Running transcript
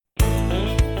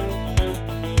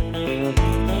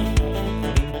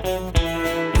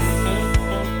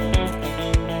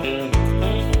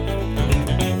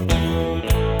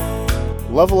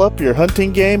Level up your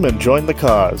hunting game and join the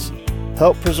cause.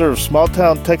 Help preserve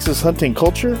small-town Texas hunting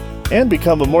culture and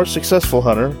become a more successful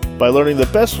hunter by learning the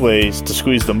best ways to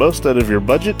squeeze the most out of your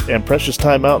budget and precious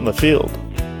time out in the field.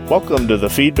 Welcome to the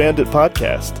Feed Bandit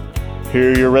Podcast.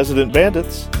 Here are your resident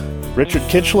bandits, Richard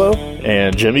Kinchlow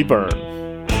and Jimmy Byrne.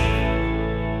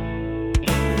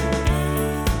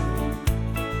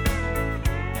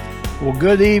 Well,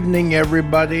 good evening,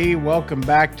 everybody. Welcome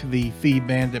back to the Feed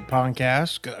Bandit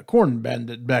Podcast. Corn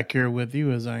Bandit back here with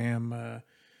you as I am,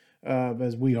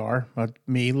 as we are,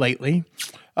 me lately.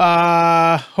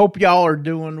 Hope y'all are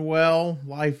doing well.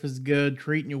 Life is good,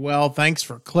 treating you well. Thanks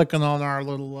for clicking on our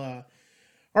little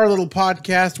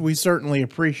podcast. We certainly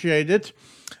appreciate it.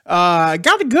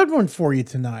 Got a good one for you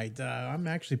tonight. I'm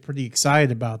actually pretty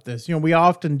excited about this. You know, we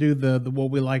often do the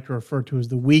what we like to refer to as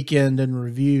the weekend in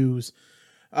reviews.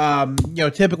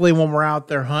 Typically when we're out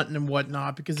there hunting and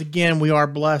whatnot, because again, we are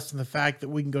blessed in the fact that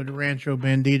we can go to Rancho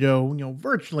Bandito,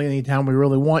 virtually anytime we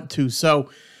really want to. So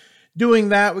doing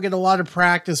that, we get a lot of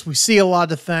practice. We see a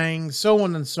lot of things, so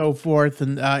on and so forth.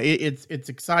 And, it's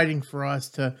exciting for us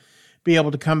to be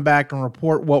able to come back and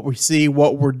report what we see,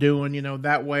 what we're doing,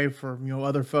 that way for,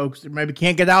 other folks that maybe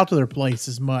can't get out to their place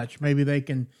as much. Maybe they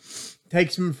can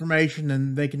take some information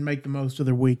and they can make the most of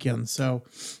their weekend. So,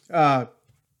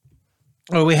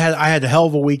 I had a hell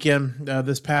of a weekend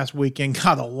this past weekend.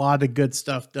 Got a lot of good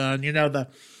stuff done.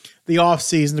 The off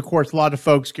season, of course, a lot of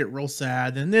folks get real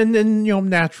sad, and then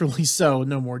naturally so.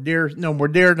 No more deer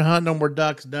to hunt, no more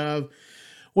ducks, dove,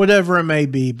 whatever it may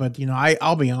be. But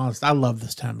I'll be honest, I love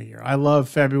this time of year. I love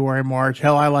February, March.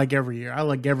 Hell, I like every year. I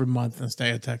like every month in the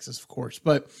state of Texas, of course.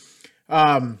 But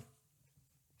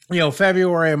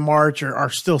February and March are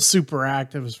still super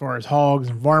active as far as hogs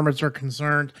and varmints are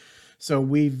concerned. So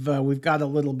we've got a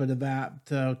little bit of that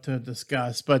to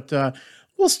discuss, but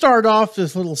we'll start off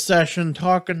this little session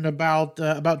talking about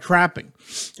trapping,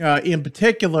 in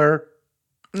particular,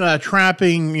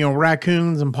 trapping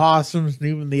raccoons and possums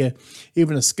and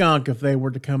even a skunk if they were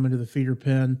to come into the feeder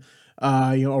pen,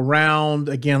 around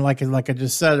again like I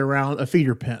just said, around a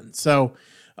feeder pen. So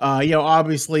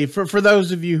obviously for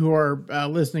those of you who are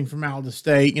listening from out of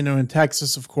state, in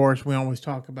Texas, of course, we always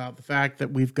talk about the fact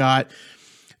that we've got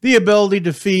the ability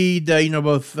to feed,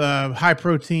 both high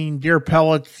protein deer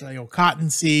pellets,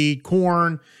 cottonseed,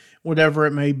 corn, whatever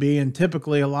it may be. And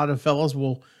typically a lot of fellas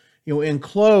will,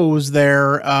 enclose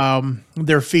their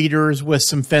feeders with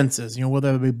some fences,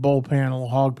 whether it be bull panel,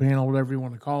 hog panel, whatever you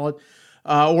want to call it.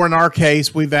 Or in our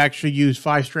case, we've actually used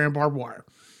 5-strand barbed wire,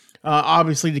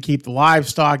 obviously to keep the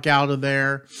livestock out of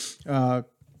there, so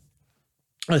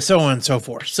on and so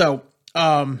forth. So,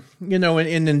 and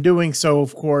in doing so,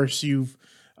 of course, you've,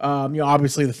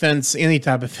 obviously the fence, any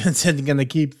type of fence isn't going to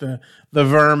keep the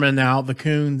vermin out, the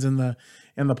coons and the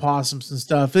possums and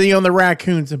stuff. And, the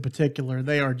raccoons in particular,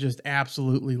 they are just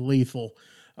absolutely lethal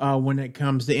when it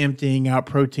comes to emptying out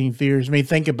protein feeders. I mean,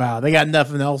 think about it. They got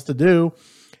nothing else to do.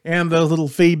 And those little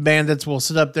feed bandits will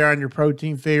sit up there on your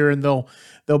protein feeder and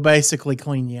they'll basically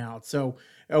clean you out. So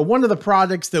one of the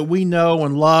products that we know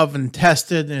and love and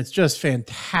tested, and it's just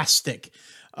fantastic,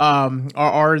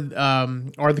 are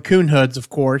the coon hoods, of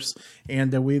course,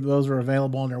 and those are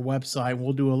available on our website.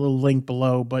 We'll do a little link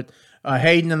below, but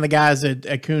Hayden and the guys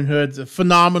at Coon Hoods, a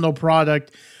phenomenal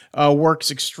product,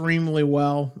 works extremely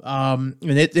well,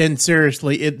 and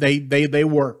seriously, they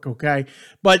work, okay.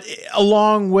 But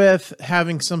along with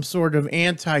having some sort of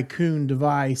anti-coon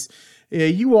device,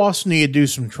 you also need to do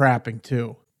some trapping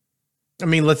too. I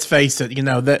mean, let's face it,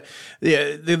 that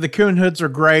the coon hoods are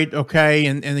great, okay,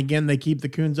 and again, they keep the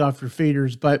coons off your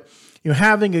feeders, but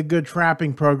having a good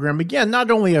trapping program, again,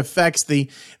 not only affects the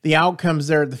outcomes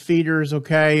there at the feeders,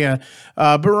 okay,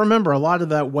 but remember, a lot of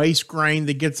that waste grain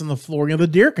that gets on the floor, the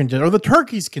deer can get, or the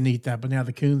turkeys can eat that, but now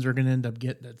the coons are going to end up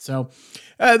getting it. So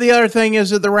the other thing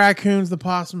is that the raccoons, the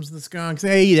possums, the skunks,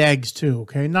 they eat eggs too,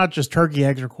 okay, not just turkey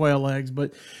eggs or quail eggs,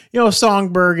 but,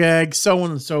 songbird eggs, so on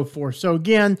and so forth. So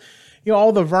again,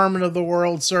 all the vermin of the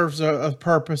world serves a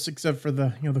purpose, except for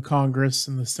the Congress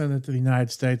and the Senate of the United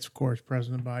States, of course,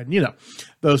 President Biden,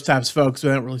 those types of folks. They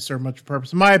don't really serve much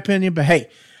purpose, in my opinion. But hey,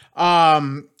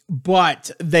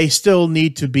 but they still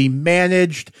need to be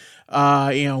managed.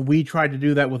 We try to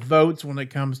do that with votes when it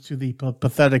comes to the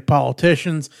pathetic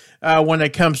politicians. When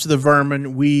it comes to the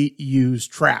vermin, we use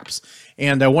traps.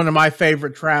 And one of my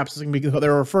favorite traps is going to be,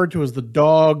 they're referred to as the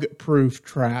dog-proof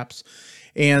traps.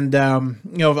 And,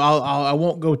 I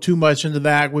won't go too much into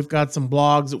that. We've got some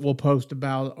blogs that we'll post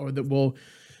about, or that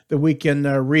we can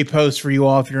repost for you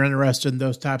all if you're interested in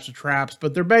those types of traps.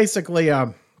 But they're basically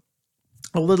a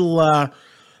little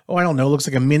I don't know, it looks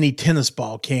like a mini tennis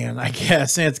ball can, I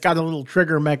guess. And it's got a little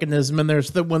trigger mechanism in there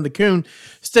so that when the coon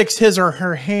sticks his or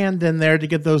her hand in there to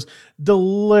get those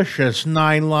delicious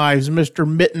 9 Lives Mr.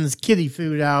 Mittens kitty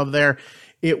food out of there,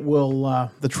 it will,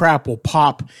 the trap will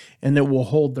pop and it will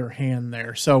hold their hand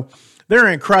there. So they're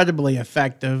incredibly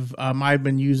effective. I've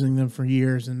been using them for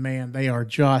years, and man, they are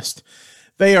just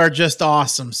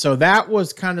awesome. So that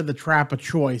was kind of the trap of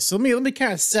choice. So let me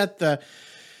kind of set the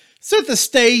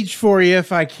stage for you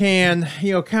if I can,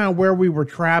 kind of where we were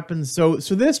trapping. So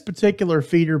this particular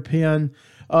feeder pen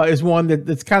is one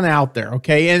that's kind of out there,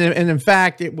 okay? And in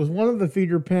fact, it was one of the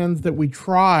feeder pens that we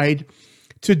tried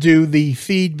to do the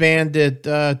Feed Bandit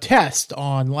test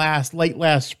on late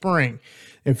last spring.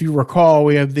 If you recall,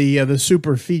 we have the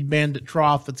Super Feed Bandit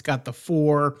trough that's got the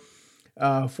four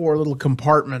little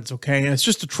compartments, okay? And it's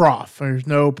just a trough. There's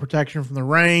no protection from the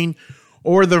rain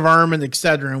or the vermin,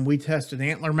 etc. And we tested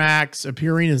Antler Max,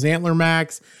 Purina's Antler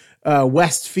Max,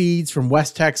 West Feeds from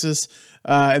West Texas,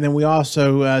 and then we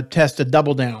also tested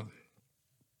Double Down.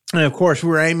 And of course, we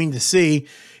were aiming to see,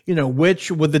 which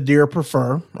would the deer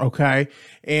prefer, okay?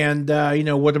 And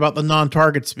what about the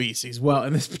non-target species? Well,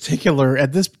 at this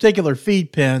particular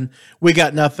feed pen, we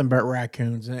got nothing but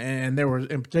raccoons, and there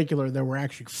were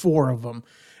actually 4 of them,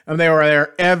 and they were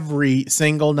there every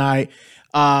single night.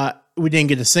 We didn't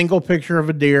get a single picture of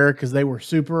a deer because they were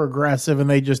super aggressive and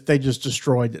they just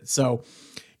destroyed it. So,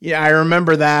 yeah, I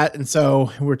remember that. And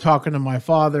so we're talking to my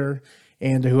father,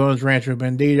 and who owns Rancho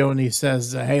Bandito, and he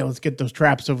says, "Hey, let's get those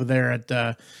traps over there at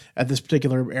this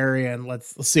particular area, and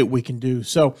let's see what we can do."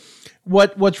 So,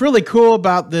 what's really cool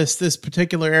about this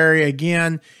particular area,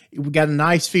 again, we got a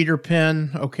nice feeder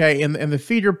pen, okay, and the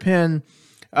feeder pen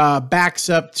backs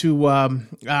up to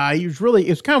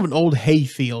it's kind of an old hay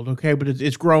field, okay, but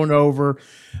it's grown over.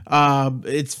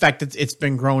 It's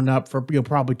been grown up for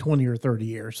probably 20 or 30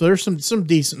 years. So there's some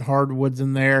decent hardwoods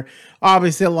in there.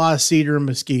 Obviously a lot of cedar and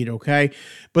mesquite, okay.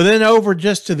 But then over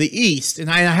just to the east, and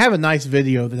I have a nice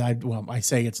video that I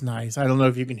say it's nice. I don't know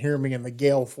if you can hear me in the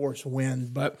gale force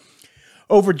wind, but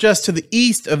over just to the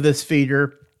east of this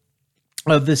feeder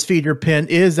pen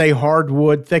is a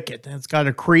hardwood thicket. And it's got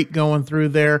a creek going through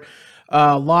there.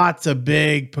 Lots of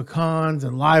big pecans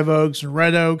and live oaks and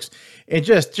red oaks. It's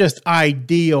just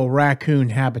ideal raccoon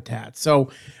habitat. So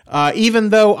even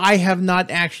though I have not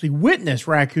actually witnessed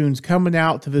raccoons coming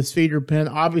out to this feeder pen,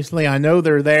 obviously I know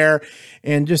they're there,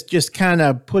 and just kind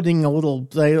of putting a little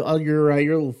your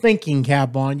little thinking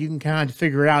cap on, you can kind of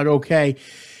figure it out. Okay,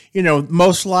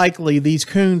 most likely these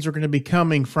coons are going to be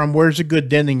coming from where's a good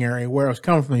denning area, where it's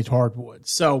coming from these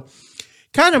hardwoods. So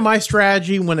kind of my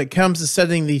strategy when it comes to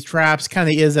setting these traps kind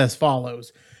of is as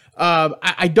follows.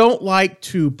 I don't like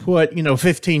to put,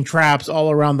 15 traps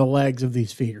all around the legs of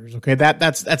these feeders. Okay.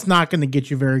 That's not going to get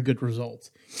you very good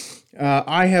results.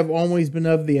 I have always been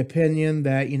of the opinion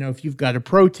that, if you've got a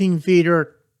protein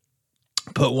feeder,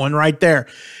 put one right there,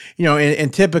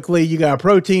 and typically you got a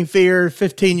protein feeder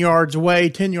 15 yards away,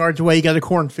 10 yards away, you got a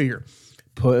corn feeder.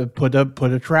 Put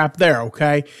a trap there,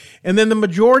 okay? And then the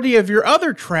majority of your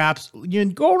other traps,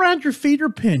 go around your feeder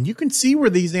pen. You can see where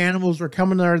these animals are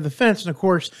coming out of the fence. And of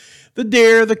course, the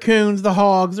deer, the coons, the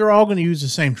hogs, they're all going to use the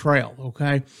same trail,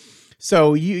 okay?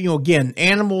 So again,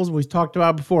 animals we've talked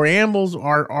about before. Animals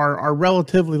are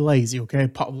relatively lazy, okay?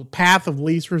 Path of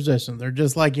least resistance. They're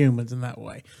just like humans in that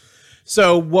way.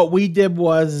 So what we did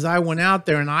was I went out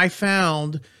there and I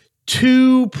found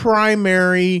 2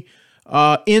 primary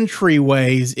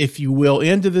entryways, if you will,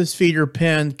 into this feeder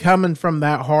pen coming from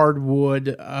that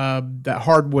hardwood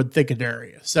thicket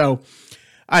area. So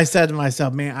I said to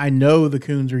myself, man, I know the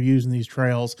coons are using these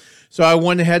trails. So I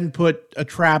went ahead and put a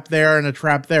trap there and a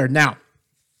trap there. Now,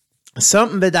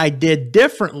 something that I did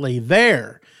differently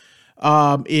there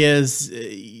is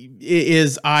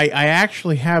I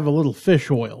actually have a little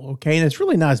fish oil, okay? And it's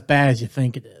really not as bad as you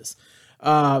think it is.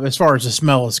 As far as the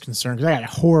smell is concerned, because I got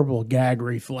a horrible gag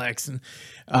reflex, and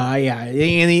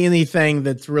anything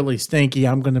that's really stinky,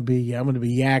 I'm gonna be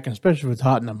yakking, especially if it's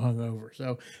hot and I'm hungover.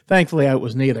 So thankfully, it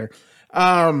was neither.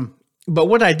 But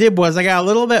what I did was I got a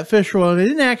little of that fish oil, and I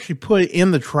didn't actually put it in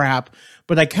the trap,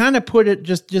 but I kind of put it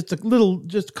just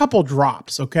a couple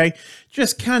drops, okay,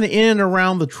 just kind of in and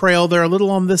around the trail there, a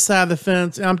little on this side of the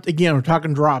fence. And we're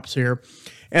talking drops here,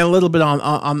 and a little bit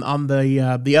on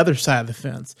the other side of the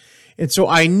fence. And so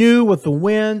I knew with the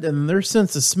wind and their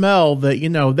sense of smell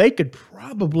that, they could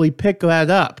probably pick that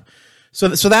up. So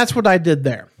that's what I did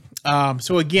there.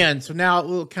 So now a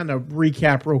little kind of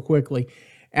recap real quickly.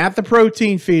 At the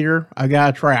protein feeder, I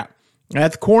got a trap.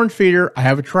 At the corn feeder, I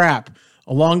have a trap.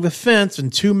 along the fence in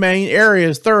two main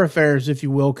areas, thoroughfares, if you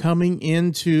will, coming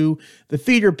into the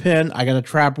feeder pen. I got to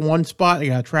trap one spot. I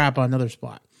got to trap another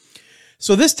spot.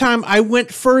 So this time I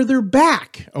went further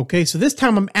back. Okay, so this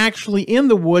time I'm actually in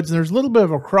the woods, and there's a little bit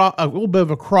of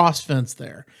a cross fence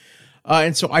there.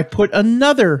 And so I put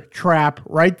another trap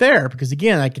right there because,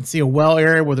 again, I can see a well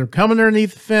area where they're coming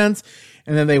underneath the fence,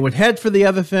 and then they would head for the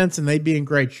other fence, and they'd be in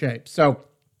great shape. So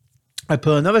I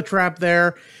put another trap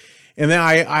there, and then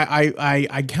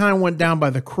I kind of went down by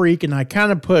the creek, and I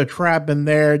kind of put a trap in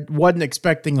there. Wasn't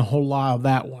expecting a whole lot of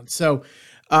that one. So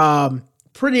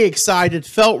pretty excited.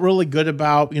 Felt really good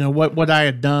about what I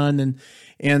had done,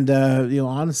 and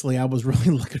honestly, I was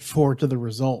really looking forward to the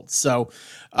results. So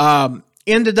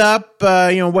ended up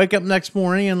wake up next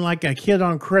morning and like a kid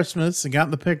on Christmas and got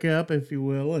in the pickup, if you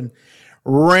will, and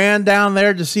ran down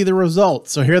there to see the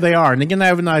results. So here they are. And again, I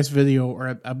have a nice video,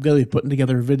 or I'm going to be putting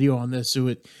together a video on this so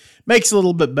it makes a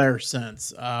little bit better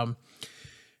sense.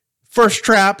 First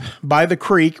trap by the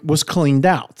creek was cleaned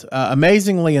out.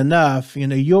 Amazingly enough,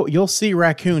 you'll see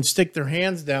raccoons stick their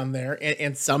hands down there,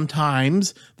 and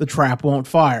sometimes the trap won't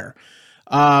fire.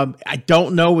 I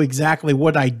don't know exactly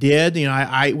what I did.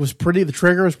 The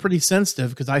trigger was pretty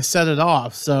sensitive because I set it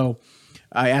off. So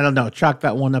I don't know, chalk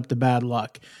that one up to bad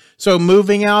luck. So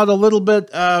moving out a little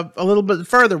bit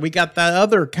further, we got that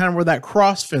other kind of where that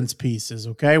cross fence piece is.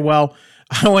 Okay. Well,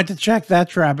 I went to check that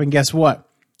trap, and guess what?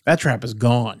 That trap is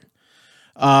gone.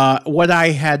 What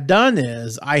I had done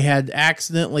is I had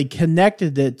accidentally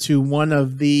connected it to one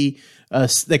of the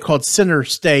they called center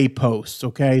stay posts.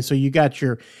 Okay, so you got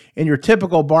your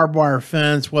typical barbed wire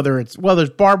fence, whether it's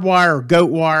barbed wire or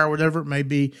goat wire, whatever it may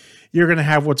be, you're going to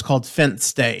have what's called fence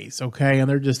stays. Okay, and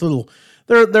they're just little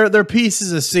they're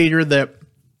pieces of cedar that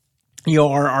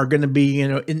are going to be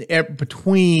in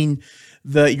between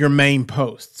your main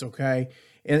posts. Okay.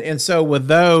 And so with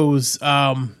those,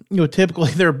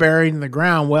 typically they're buried in the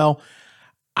ground. Well,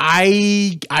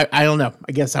 I don't know.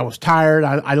 I guess I was tired.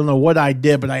 I don't know what I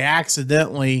did, but I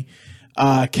accidentally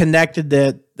connected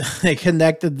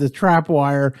the trap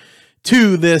wire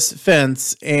to this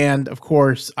fence. And of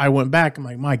course, I went back. I'm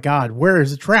like, my God, where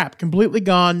is the trap? Completely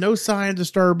gone. No sign of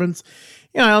disturbance.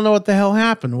 I don't know what the hell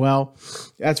happened. Well,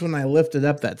 that's when I lifted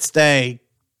up that stay.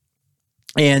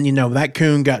 And, that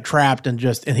coon got trapped and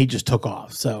he just took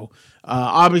off. So,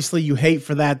 obviously you hate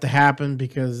for that to happen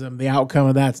because the outcome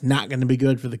of that's not going to be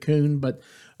good for the coon, but,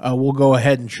 we'll go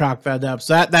ahead and chalk that up.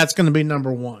 So that's going to be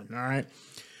number one. All right.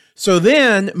 So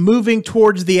then moving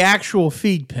towards the actual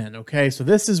feed pen. Okay. So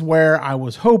this is where I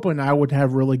was hoping I would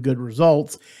have really good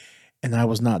results, and I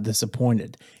was not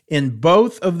disappointed. In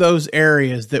both of those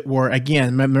areas that were,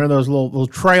 again, remember those little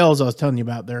trails I was telling you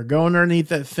about? They're going underneath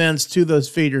that fence to those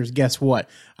feeders. Guess what?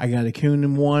 I got a coon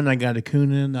in one. I got a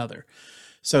coon in another.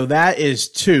 So that is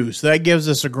 2. So that gives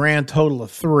us a grand total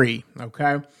of 3.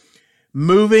 Okay.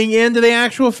 Moving into the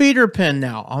actual feeder pen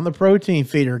now on the protein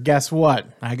feeder. Guess what?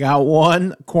 I got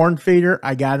one corn feeder.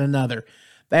 I got another.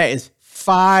 That is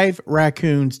 5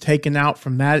 raccoons taken out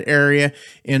from that area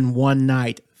in one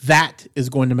night. That is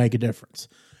going to make a difference.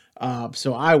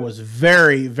 So I was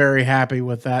very, very happy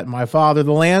with that. My father,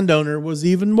 the landowner, was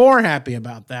even more happy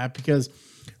about that because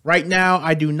right now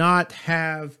I do not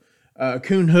have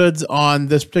coon hoods on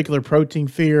this particular protein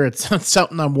feeder. It's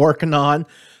something I'm working on.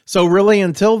 So really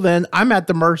until then, I'm at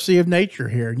the mercy of nature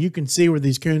here. And you can see where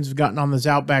these coons have gotten on this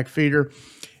Outback feeder,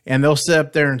 and they'll sit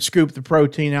up there and scoop the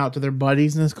protein out to their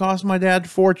buddies, and it's cost my dad a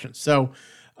fortune. So,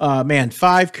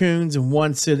 5 coons in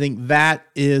one sitting, that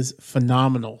is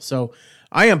phenomenal. So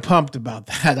I am pumped about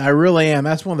that. I really am.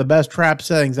 That's one of the best trap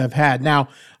settings I've had. Now,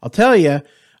 I'll tell you,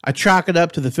 I chalk it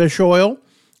up to the fish oil.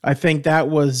 I think that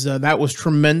was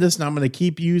tremendous, and I'm going to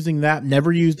keep using that.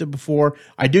 Never used it before.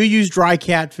 I do use dry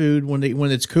cat food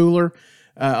when it's cooler.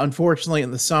 Unfortunately,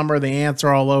 in the summer, the ants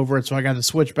are all over it, so I got to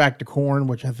switch back to corn,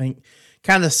 which I think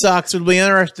kind of sucks. It'll be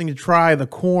interesting to try the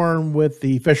corn with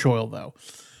the fish oil, though.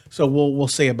 So we'll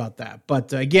see about that.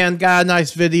 But again, got a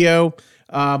nice video.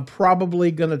 Probably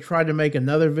going to try to make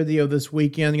another video this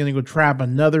weekend. Going to go trap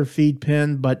another feed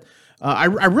pen. But I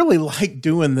really like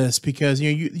doing this because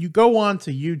you go on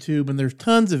to YouTube and there's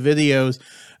tons of videos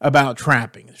about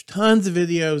trapping. There's tons of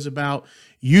videos about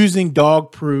using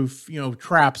dog-proof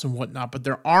traps and whatnot. But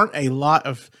there aren't a lot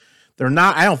of. They're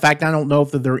not. In fact, I don't know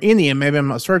if there are any, and maybe I'm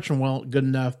not searching good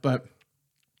enough. But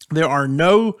there are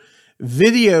no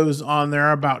videos on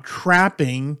there about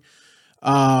trapping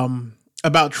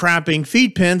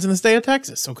feed pens in the state of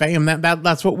Texas. Okay. And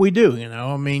that's what we do.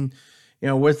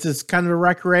 With this kind of a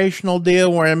recreational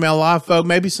deal where a lot of folks,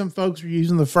 maybe some folks are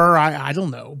using the fur. I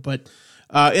don't know, but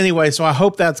Anyway, so I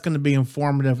hope that's going to be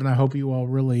informative, and I hope you all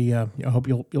really, I hope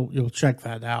you'll check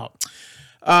that out.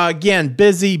 Again,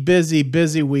 busy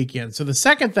weekend. So the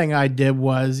second thing I did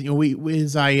was,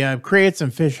 I created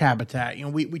some fish habitat.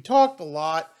 We talked a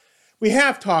lot. We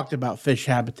have talked about fish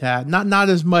habitat, not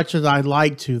as much as I'd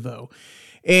like to though.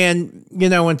 And,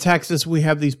 in Texas, we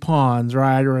have these ponds,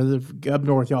 right? Or up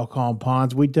north, y'all call them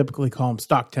ponds. We typically call them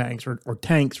stock tanks or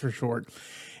tanks for short.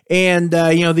 And,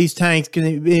 these tanks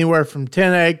can be anywhere from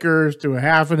 10 acres to a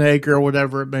half an acre or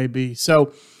whatever it may be.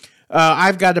 So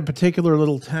I've got a particular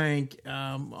little tank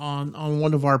on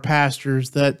one of our pastures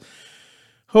that,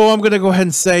 I'm going to go ahead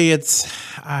and say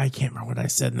I can't remember what I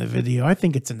said in the video. I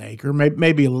think it's an acre,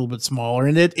 maybe a little bit smaller.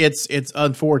 And it's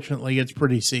unfortunately, it's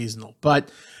pretty seasonal. But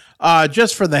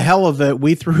just for the hell of it,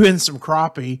 we threw in some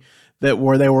crappie they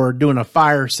were doing a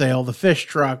fire sale. The fish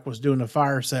truck was doing a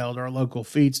fire sale to our local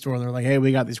feed store. And they're like, hey,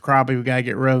 we got these crappie. We got to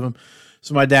get rid of them.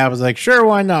 So my dad was like, sure,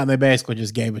 why not? And they basically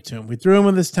just gave it to him. We threw them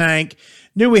in this tank.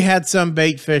 Knew we had some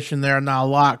bait fish in there, not a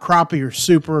lot. Crappie are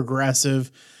super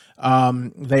aggressive.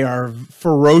 They are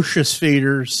ferocious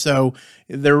feeders. So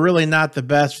they're really not the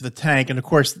best for the tank. And of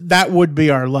course, that would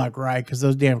be our luck, right? Because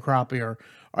those damn crappie are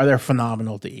they're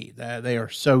phenomenal to eat. They are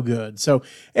so good. So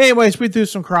anyways, we threw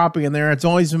some crappie in there. It's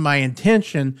always been my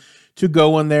intention to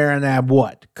go in there and add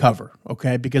what? Cover.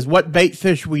 Okay. Because what bait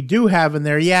fish we do have in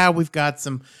there, we've got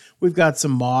some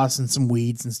moss and some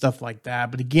weeds and stuff like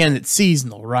that. But again, it's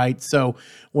seasonal, right? So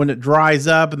when it dries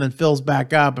up and then fills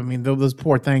back up, those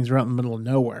poor things are out in the middle of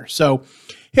nowhere. So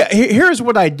here's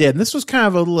what I did. And this was kind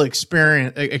of a little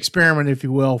experiment, if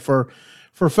you will, for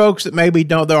folks that maybe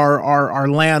don't, are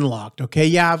landlocked. Okay.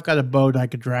 Yeah, I've got a boat I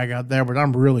could drag out there, but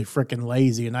I'm really freaking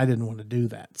lazy and I didn't want to do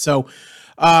that. So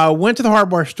went to the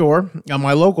hardware store,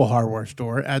 my local hardware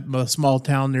store at a small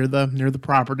town near the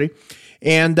property,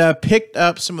 and picked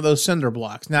up some of those cinder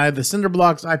blocks. Now, the cinder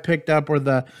blocks I picked up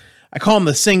were I call them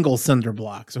the single cinder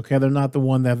blocks. Okay. They're not the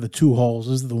one that have the 2 holes.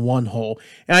 This is the 1 hole.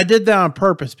 And I did that on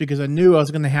purpose because I knew I was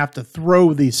going to have to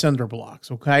throw these cinder blocks.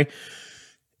 Okay.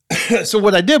 So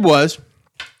what I did was,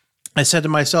 I said to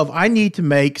myself, I need to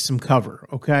make some cover,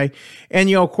 okay? And,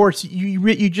 of course,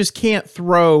 you just can't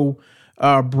throw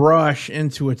brush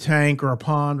into a tank or a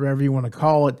pond, whatever you want to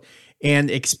call it,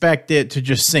 and expect it to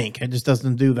just sink. It just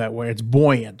doesn't do that way. It's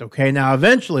buoyant, okay? Now,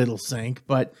 eventually it'll sink,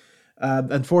 but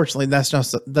unfortunately, that's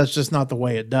just not the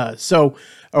way it does. So,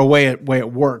 or way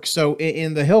it works. So,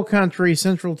 in the hill country,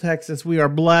 Central Texas, we are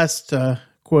blessed,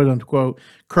 quote unquote,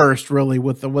 cursed, really,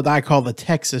 with what I call the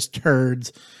Texas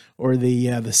turds, or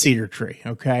the cedar tree,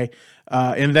 okay?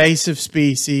 Invasive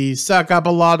species, suck up a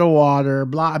lot of water,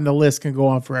 blah, and the list can go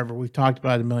on forever. We've talked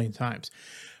about it a million times.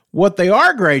 What they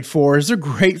are great for is they're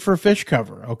great for fish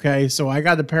cover, okay? So I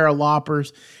got a pair of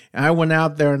loppers, and I went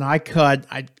out there and I cut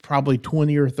probably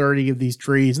 20 or 30 of these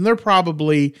trees, and they're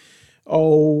probably,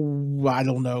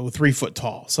 3 foot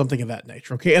tall, something of that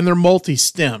nature, okay? And they're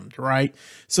multi-stemmed, right?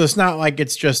 So it's not like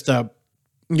it's just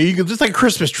you can just like a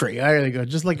Christmas tree. There you go.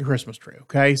 Just like a Christmas tree.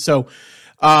 Okay. So,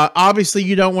 obviously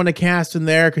you don't want to cast in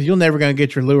there because you're never going to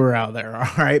get your lure out there. All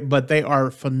right. But they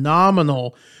are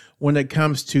phenomenal when it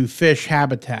comes to fish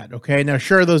habitat. Okay. Now,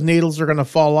 sure, those needles are going to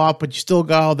fall off, but you still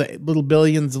got all the little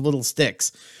billions of little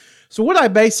sticks. So what I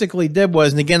basically did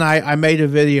was, and again, I made a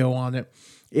video on it,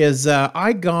 is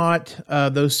I got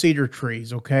those cedar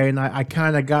trees. Okay. And I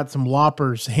kind of got some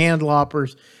loppers, hand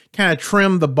loppers, kind of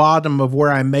trimmed the bottom of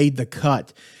where I made the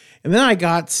cut. And then I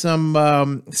got some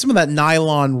of that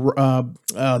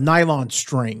nylon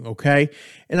string, okay?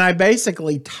 And I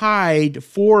basically tied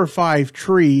 4 or 5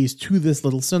 trees to this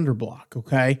little cinder block,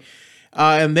 okay?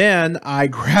 And then I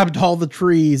grabbed all the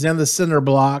trees and the cinder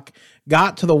block,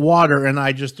 got to the water, and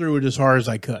I just threw it as hard as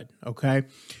I could, okay?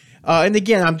 And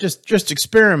again, I'm just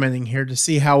experimenting here to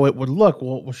see how it would look.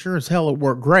 Well, sure as hell it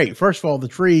worked great. First of all, the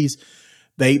trees,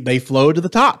 they flow to the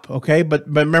top, okay? But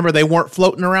remember, they weren't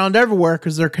floating around everywhere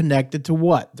because they're connected to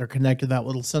what? They're connected to that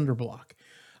little cinder block.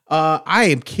 I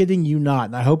am kidding you not,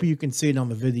 and I hope you can see it on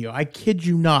the video. I kid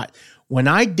you not. When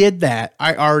I did that,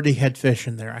 I already had fish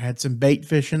in there. I had some bait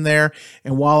fish in there,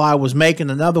 and while I was making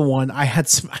another one, I had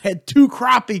 2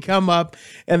 crappie come up,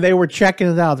 and they were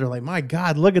checking it out. They're like, my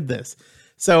God, look at this.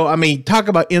 So, I mean, talk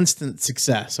about instant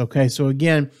success, okay? So,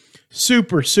 again,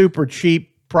 super, super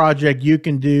cheap project you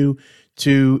can do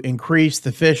to increase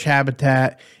the fish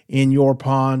habitat in your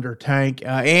pond or tank.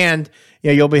 And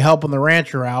you'll be helping the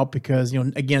rancher out because,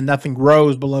 again, nothing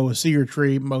grows below a cedar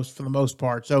tree for the most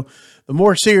part. So the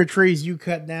more cedar trees you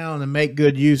cut down and make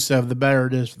good use of, the better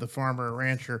it is for the farmer or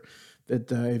rancher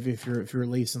that if you're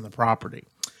leasing the property.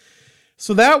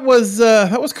 So that was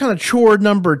kind of chore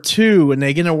number 2, and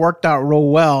again, it worked out real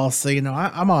well. So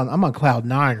I'm on cloud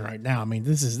 9 right now. I mean,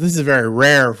 this is very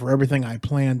rare for everything I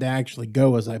planned to actually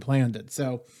go as I planned it.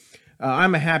 So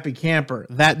I'm a happy camper.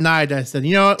 That night, I said,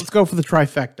 you know what, let's go for the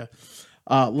trifecta.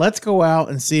 Let's go out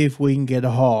and see if we can get a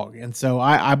hog. And so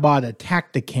I bought a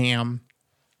Tactacam.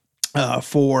 I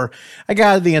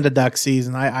got at the end of duck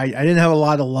season. I didn't have a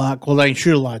lot of luck. Well, I didn't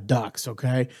shoot a lot of ducks.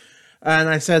 Okay. And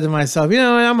I said to myself,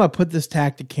 I'm going to put this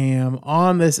Tactacam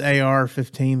on this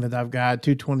AR-15 that I've got,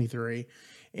 223.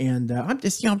 And I'm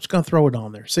just going to throw it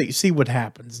on there. See what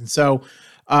happens. And so,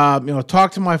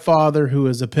 talk to my father, who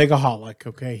is a pigaholic.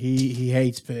 Okay. He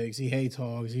hates pigs. He hates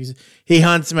hogs. He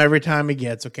hunts them every time he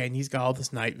gets. Okay. And he's got all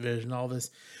this night vision, all this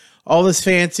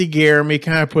fancy gear. I mean, he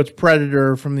kind of puts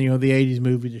Predator from the 80s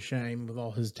movie to shame with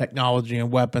all his technology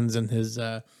and weapons and his,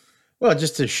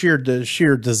 just a sheer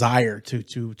desire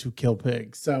to kill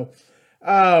pigs. So,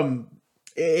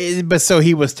 but so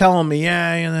he was telling me,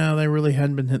 they really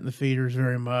hadn't been hitting the feeders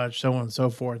very much, so on and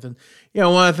so forth. And,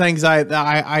 one of the things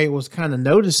I was kind of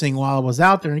noticing while I was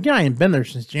out there, and again, I hadn't been there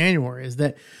since January, is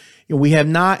that we have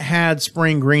not had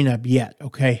spring green up yet.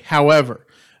 Okay. However,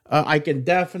 I can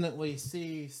definitely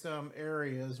see some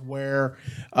areas where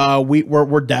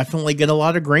we're definitely getting a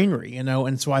lot of greenery,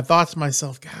 and so I thought to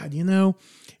myself, God,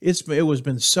 it was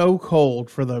been so cold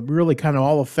for the really kind of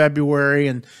all of February,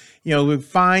 and we're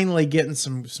finally getting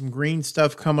some green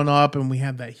stuff coming up, and we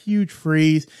have that huge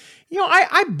freeze.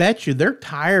 I bet you they're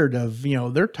tired of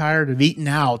eating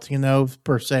out,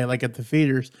 per se, like at the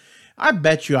feeders. I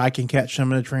bet you I can catch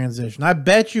some in a transition. I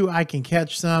bet you I can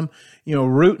catch some,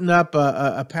 rooting up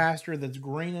a pasture that's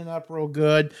greening up real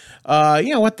good.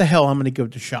 What the hell? I'm going to give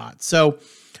it a shot. So,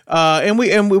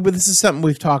 this is something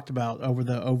we've talked about over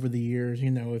the years.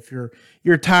 If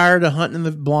you're tired of hunting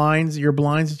the blinds, your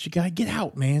blinds that you got, get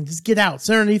out, man. Just get out,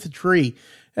 sit underneath a tree,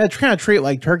 and kind of treat it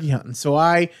like turkey hunting. So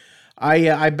I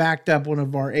backed up one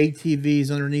of our ATVs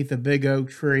underneath a big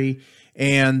oak tree.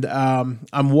 And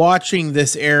I'm watching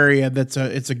this area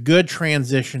it's a good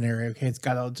transition area. Okay, it's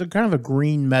a kind of a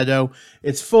green meadow.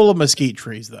 It's full of mesquite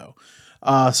trees though.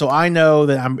 So I know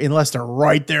that unless they're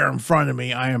right there in front of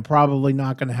me, I am probably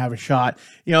not going to have a shot.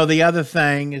 The other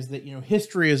thing is that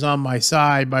history is on my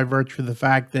side by virtue of the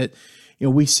fact that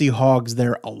we see hogs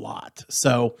there a lot.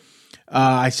 So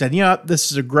I said,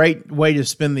 this is a great way to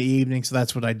spend the evening. So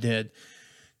that's what I did.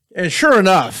 And sure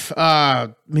enough,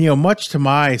 much to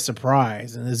my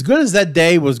surprise, and as good as that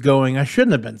day was going, I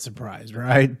shouldn't have been surprised,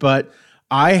 right? But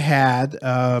I had,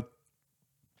 I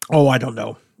don't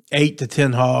know, 8 to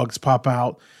 10 hogs pop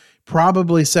out,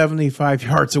 probably 75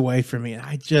 yards away from me.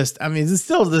 And it's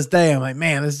still to this day, I'm like,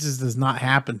 man, this just does not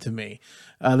happen to me.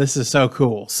 This is so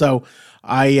cool. So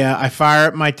I fire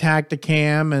up my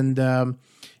Tactacam and,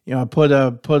 I put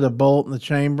a bolt in the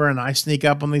chamber and I sneak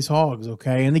up on these hogs.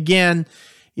 Okay. And again,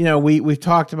 we've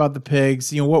talked about the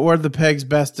pigs. What were the pigs'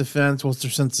 best defense? Was their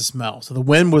sense of smell. So the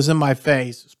wind was in my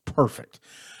face. It was perfect.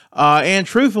 And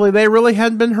truthfully, they really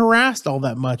hadn't been harassed all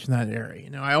that much in that area.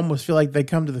 I almost feel like they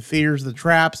come to the feeders, the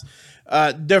traps,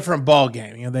 different ball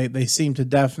game. They seem to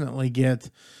definitely get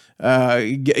a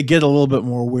little bit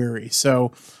more weary.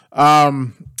 So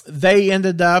they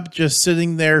ended up just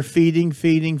sitting there feeding.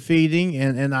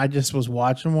 And I just was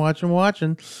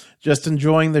watching, just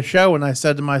enjoying the show. And I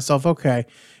said to myself, okay,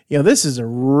 this is a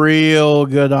real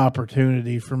good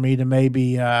opportunity for me to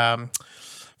maybe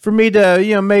take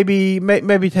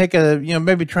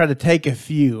maybe try to take a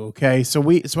few. Okay. So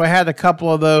I had a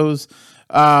couple of those,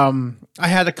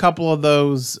 a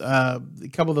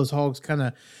couple of those hogs kind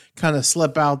of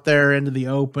slip out there into the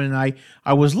open.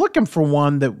 I was looking for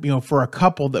one that, for a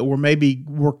couple that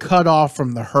were cut off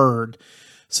from the herd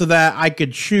so that I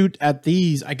could shoot at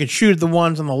these. I could shoot at the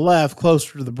ones on the left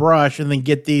closer to the brush and then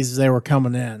get these as they were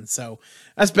coming in. So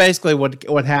that's basically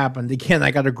what happened. Again,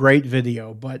 I got a great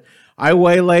video, but I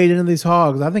waylaid into these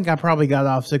hogs. I think I probably got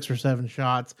off 6 or 7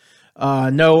 shots. I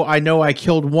know I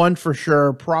killed one for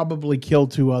sure, probably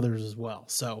killed 2 others as well.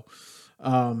 So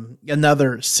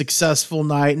another successful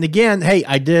night. And again, hey,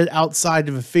 I did outside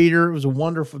of a feeder. It was a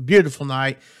wonderful, beautiful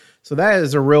night. So that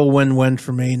is a real win-win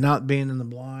for me, not being in the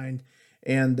blind.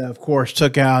 And of course,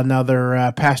 took out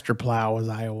another pasture plow, as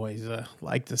I always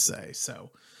like to say.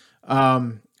 So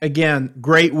again,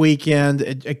 great weekend.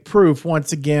 It proof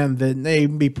once again that they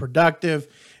can be productive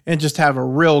and just have a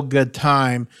real good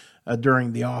time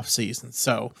during the off season.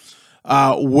 So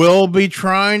we'll be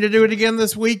trying to do it again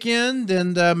this weekend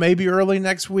and maybe early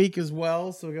next week as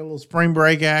well. So we got a little spring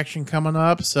break action coming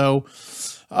up. So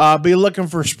be looking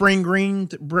for spring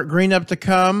green up to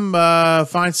come.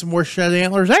 Find some more shed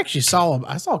antlers. I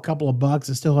saw a couple of bucks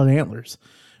that still had antlers,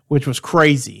 which was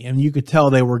crazy. And you could tell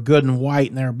they were good and white,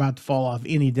 and they're about to fall off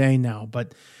any day now.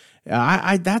 But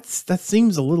that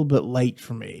seems a little bit late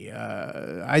for me.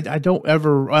 I don't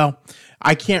ever,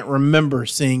 I can't remember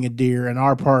seeing a deer in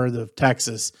our part of the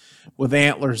Texas with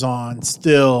antlers on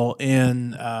still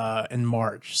in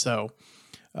March. So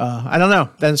I don't know.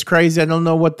 That's crazy. I don't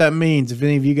know what that means. If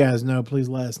any of you guys know, please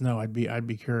let us know. I'd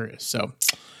be curious. So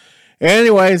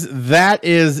anyways, that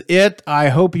is it. I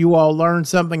hope you all learned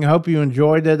something. I hope you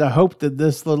enjoyed it. I hope that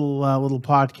this little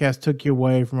podcast took you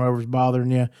away from whatever's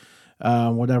bothering you.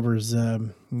 Whatever's,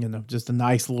 just a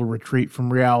nice little retreat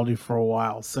from reality for a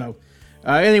while. So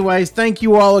anyways, thank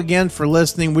you all again for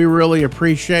listening. We really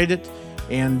appreciate it.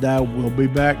 And we'll be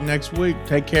back next week.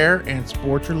 Take care and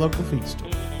support your local feed store.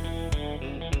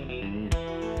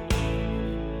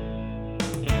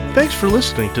 Thanks for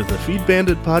listening to the Feed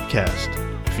Bandit podcast.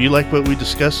 If you like what we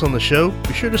discuss on the show,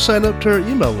 be sure to sign up to our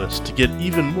email list to get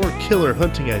even more killer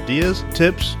hunting ideas,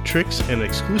 tips, tricks, and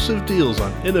exclusive deals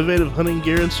on innovative hunting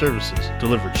gear and services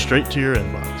delivered straight to your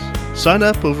inbox. Sign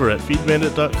up over at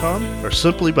feedbandit.com or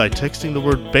simply by texting the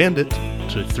word bandit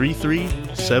to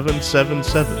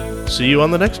 33777. See you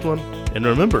on the next one, and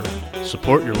remember,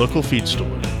 support your local feed store.